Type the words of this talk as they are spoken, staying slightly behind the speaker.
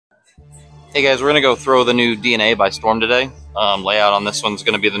Hey guys, we're gonna go throw the new DNA by storm today. Layout on this one's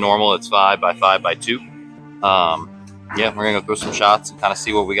gonna be the normal. It's 5 by 5 by 2. Yeah, we're gonna go throw some shots and kind of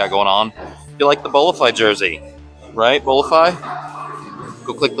see what we got going on. If you like the Bolify jersey, right? Bolify?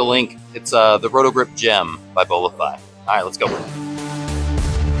 Go click the link. It's the Rotogrip Gem by Bolify. All right, let's go.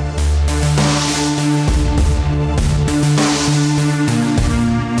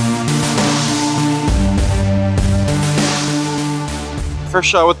 First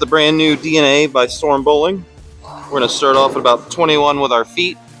shot with the brand new DNA by Storm Bowling. We're going to start off at about 21 with our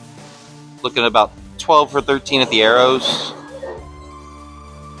feet. Looking at about 12 or 13 at the arrows.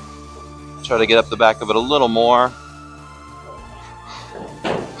 Try to get up the back of it a little more.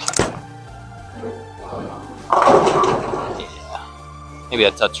 Yeah. Maybe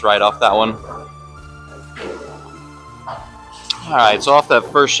I touched right off that one. Alright, so off that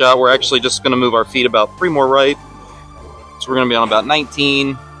first shot, we're actually just going to move our feet about 3 more right. So we're going to be on about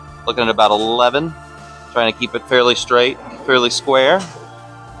 19, looking at about 11, trying to keep it fairly straight, fairly square.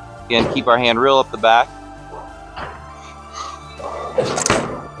 Again, keep our hand real up the back.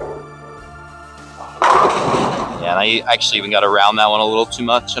 Yeah, and I actually even got to round that one a little too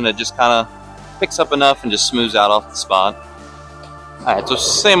much, and it just kind of picks up enough and just smooths out off the spot. Alright, so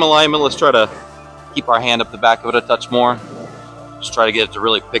same alignment. Let's try to keep our hand up the back of it a touch more. Just try to get it to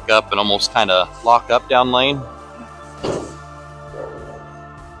really pick up and almost kind of lock up down lane.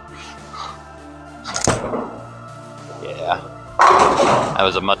 That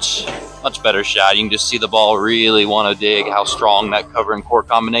was a much better shot. You can just see the ball really want to dig how strong that cover and core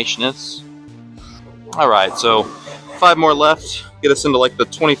combination is. Alright, so 5 more left. Get us into like the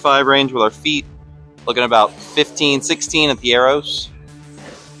 25 range with our feet. Looking at about 15, 16 at the arrows.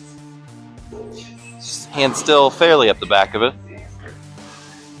 Hand still fairly up the back of it.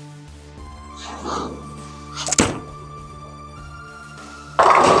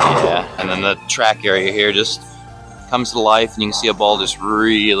 Yeah, and then the track area here just comes to life, and you can see a ball just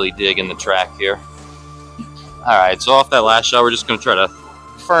really dig in the track here. Alright, so off that last shot, we're just going to try to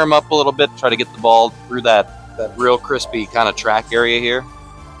firm up a little bit, try to get the ball through that real crispy kind of track area here.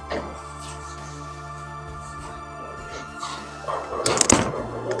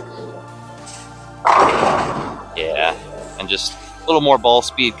 Yeah, and just a little more ball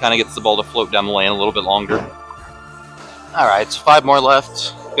speed kind of gets the ball to float down the lane a little bit longer. Alright, so 5 more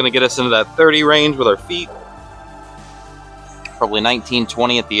left. Going to get us into that 30 range with our feet. Probably 19,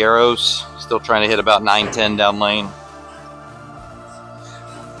 20 at the arrows. Still trying to hit about 9, 10 down lane.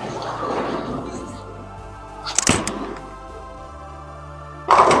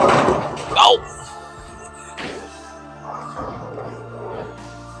 Oh!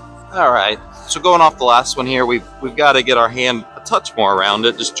 Alright, so going off the last one here, we've got to get our hand a touch more around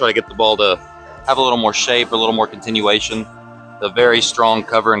it. Just try to get the ball to have a little more shape, a little more continuation. The very strong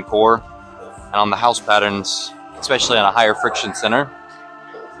cover and core. And on the house patterns, especially on a higher friction center.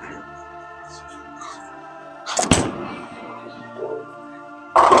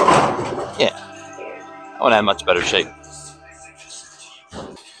 Yeah, that one had much better shape.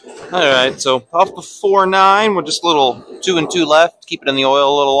 Alright, so off the 4-9, we're just a little 2 and 2 left, keep it in the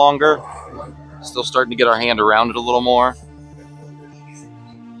oil a little longer. Still starting to get our hand around it a little more.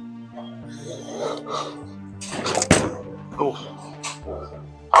 Oh.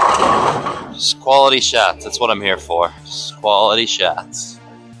 Just quality shots, that's what I'm here for. Just quality shots.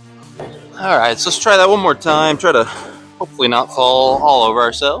 Alright, so let's try that one more time. Try to hopefully not fall all over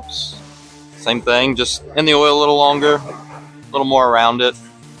ourselves. Same thing, just in the oil a little longer, a little more around it.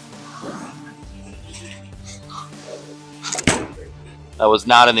 That was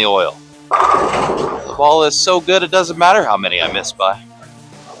not in the oil. The ball is so good it doesn't matter how many I miss by.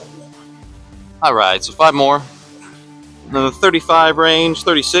 Alright, so 5 more. In the 35 range,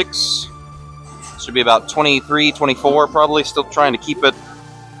 36. Should be about 23, 24 probably. Still trying to keep it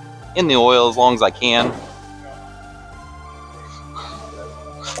in the oil as long as I can.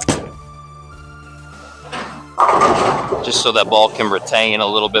 Just so that ball can retain a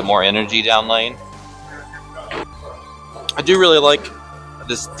little bit more energy down lane. I do really like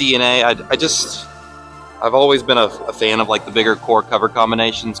this DNA. I've always been a fan of like the bigger core cover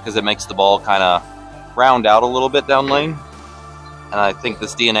combinations because it makes the ball kind of round out a little bit down lane. And I think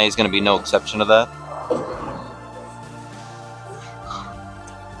this DNA is going to be no exception to that.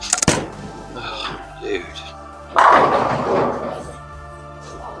 Oh, dude.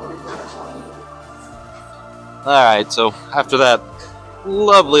 Alright, so after that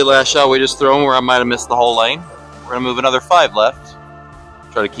lovely last shot we just thrown where I might have missed the whole lane, we're going to move another 5 left.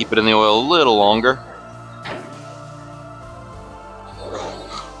 Try to keep it in the oil a little longer.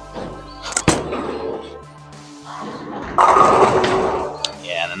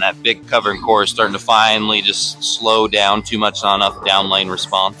 and that big covering core is starting to finally just slow down too much, not enough down lane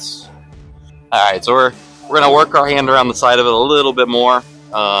response. All right, so we're gonna work our hand around the side of it a little bit more,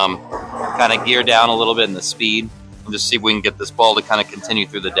 kind of gear down a little bit in the speed, and just see if we can get this ball to kind of continue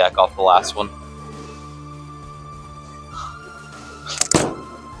through the deck off the last one.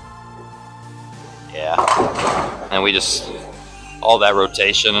 Yeah, and we just, all that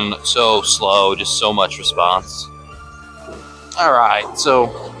rotation, and so slow, just so much response. All right, so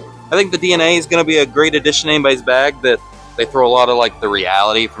I think the DNA is going to be a great addition to anybody's bag. That they throw a lot of like the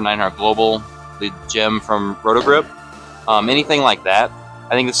reality from 900 Global, the gem from Rotogrip, anything like that.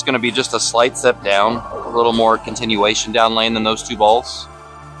 I think this is going to be just a slight step down, a little more continuation down lane than those two balls.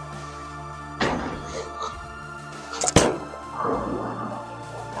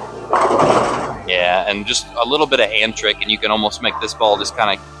 Yeah, and just a little bit of hand trick, and you can almost make this ball just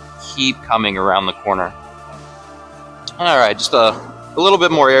kind of keep coming around the corner. All right, just a little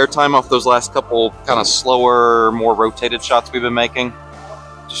bit more air time off those last couple kind of slower, more rotated shots we've been making.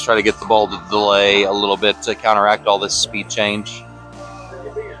 Just try to get the ball to delay a little bit to counteract all this speed change.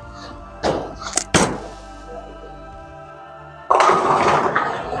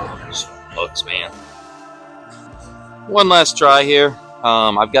 Just hooks, man. One last try here.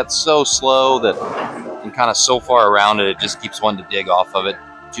 I've got so slow that I'm kind of so far around it, it just keeps wanting to dig off of it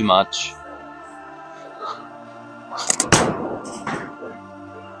too much.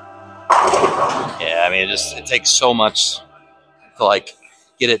 Yeah, I mean, it takes so much to like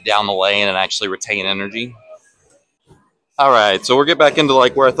get it down the lane and actually retain energy. All right, so we'll get back into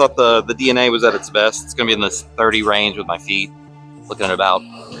like where I thought the DNA was at its best. It's gonna be in this 30 range with my feet. Looking at about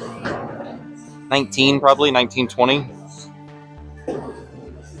 19, probably 19, 20.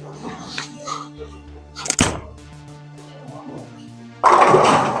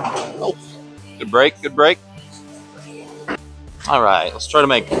 Oh, good break, good break. All right, let's try to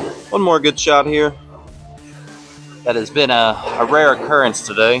make one more good shot here. That has been a rare occurrence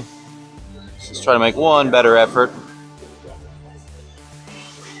today. So let's try to make one better effort.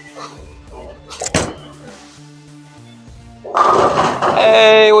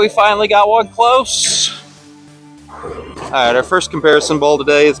 Hey, we finally got one close. All right, our first comparison ball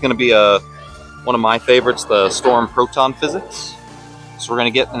today is going to be one of my favorites, the Storm Proton Physics. So we're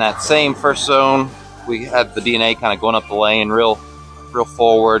going to get in that same first zone. We had the DNA kind of going up the lane, real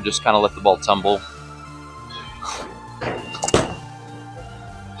forward, just kind of let the ball tumble.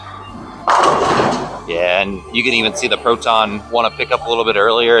 Yeah, and you can even see the Proton want to pick up a little bit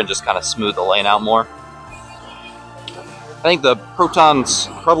earlier and just kind of smooth the lane out more. I think the Proton's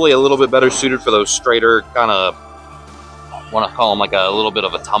probably a little bit better suited for those straighter kind of, want to call them like a little bit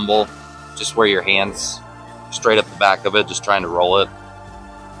of a tumble, just where your hands straight up the back of it, just trying to roll it.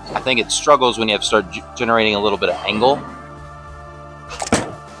 I think it struggles when you have to start generating a little bit of angle.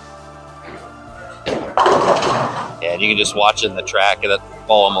 Yeah, and you can just watch it in the track, and that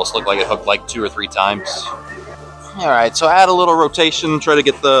ball almost looked like it hooked like 2 or 3 times. All right, so add a little rotation, try to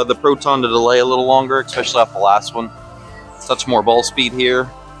get the Proton to delay a little longer, especially off the last one. Touch more ball speed here.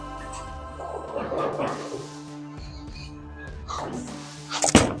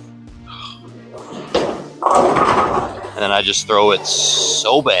 And then I just throw it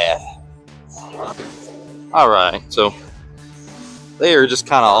so bad. All right, so they are just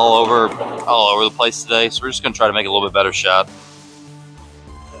kind of all over the place today. So we're just gonna try to make a little bit better shot.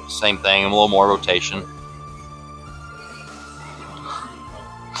 Same thing, a little more rotation.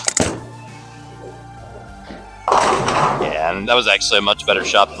 Yeah, and that was actually a much better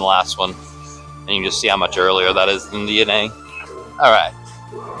shot than the last one. And you can just see how much earlier that is than the DNA. All right.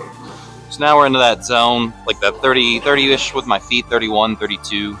 So now we're into that zone, like that 30-ish with my feet, 31,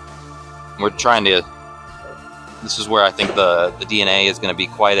 32. We're trying to, this is where I think the DNA is going to be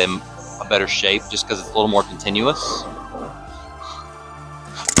quite a better shape, just because it's a little more continuous.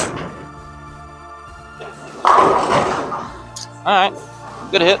 All right,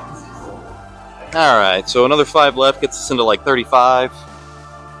 good hit. All right, so another 5 left gets us into like 35.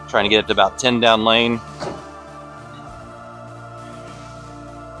 Trying to get it to about 10 down lane.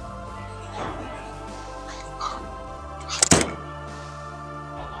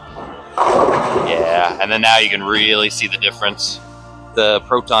 Yeah, and then now you can really see the difference. The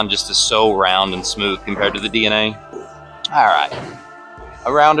Proton just is so round and smooth compared to the DNA. All right, I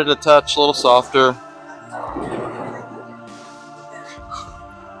rounded a touch, a little softer.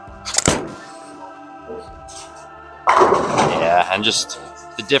 Yeah, and just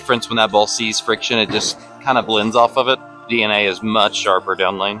the difference when that ball sees friction, it just kind of blends off of it. DNA is much sharper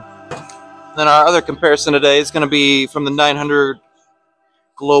down lane. Then our other comparison today is going to be from the 900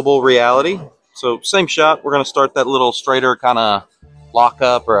 Global Reality. So same shot, we're going to start that little straighter kind of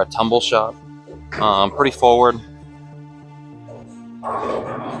lockup or a tumble shot. Pretty forward.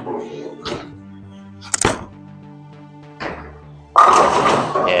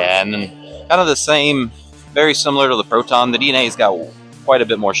 Yeah, and then kind of the same, very similar to the Proton. The DNA's got quite a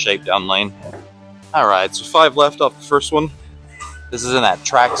bit more shape down lane. Alright, so 5 left off the first one. This is in that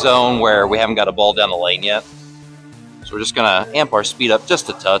track zone where we haven't got a ball down the lane yet. So we're just gonna amp our speed up just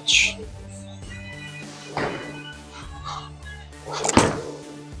a touch.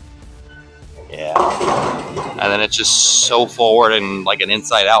 Yeah. And then it's just so forward and like an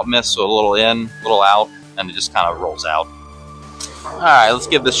inside out miss, so a little in, a little out, and it just kind of rolls out. Alright, let's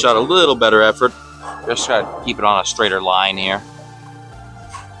give this shot a little better effort. Just try to keep it on a straighter line here.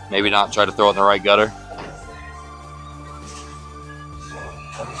 Maybe not try to throw it in the right gutter.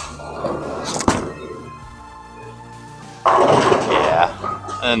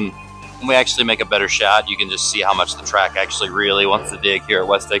 Yeah, and when we actually make a better shot, you can just see how much the track actually really wants to dig here at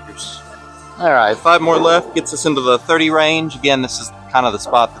West Acres. Alright, 5 more left, gets us into the 30 range. Again, this is kind of the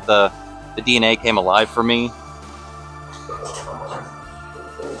spot that the DNA came alive for me.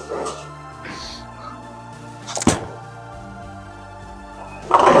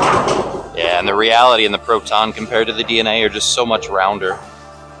 Yeah, and the reality and the Proton compared to the DNA are just so much rounder.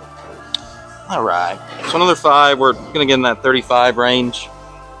 Alright, so another 5, we're going to get in that 35 range.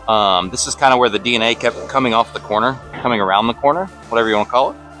 This is kind of where the DNA kept coming off the corner, coming around the corner, whatever you want to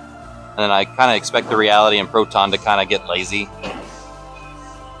call it. And then I kind of expect the reality and Proton to kind of get lazy.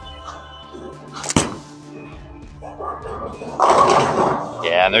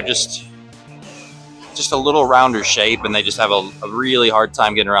 Yeah, and they're just a little rounder shape, and they just have a really hard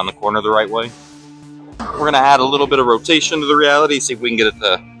time getting around the corner the right way. We're going to add a little bit of rotation to the reality, see if we can get it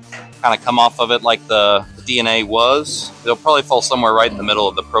to kind of come off of it like the DNA was. It'll probably fall somewhere right in the middle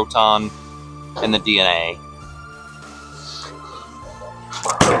of the Proton and the DNA.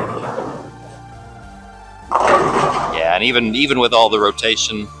 Yeah, and even with all the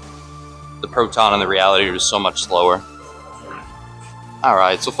rotation, the Proton and the reality are just so much slower.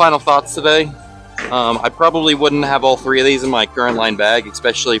 Alright, so final thoughts today. I probably wouldn't have all 3 of these in my current line bag,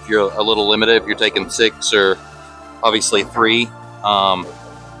 especially if you're a little limited, if you're taking 6 or obviously 3.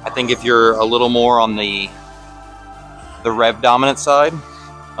 I think if you're a little more on the rev dominant side,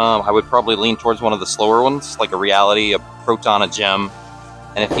 I would probably lean towards one of the slower ones, like a reality, a Proton, a gem.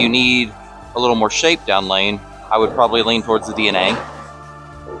 And if you need a little more shape down lane, I would probably lean towards the DNA.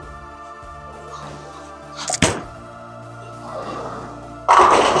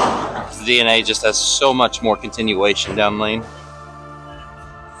 The DNA just has so much more continuation down lane.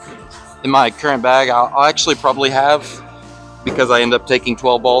 In my current bag, I'll actually probably have, because I end up taking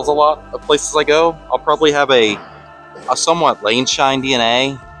 12 balls a lot of places I go, I'll probably have a somewhat lane shine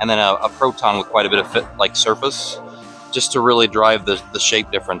DNA and then a Proton with quite a bit of fit, like surface, just to really drive the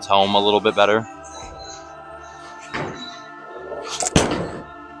shape difference home a little bit better.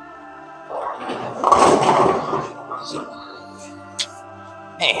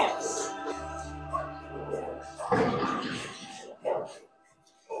 Man.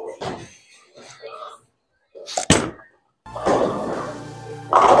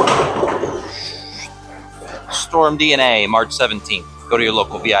 Storm DNA, March 17th. Go to your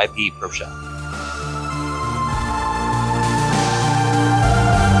local VIP Pro Shop.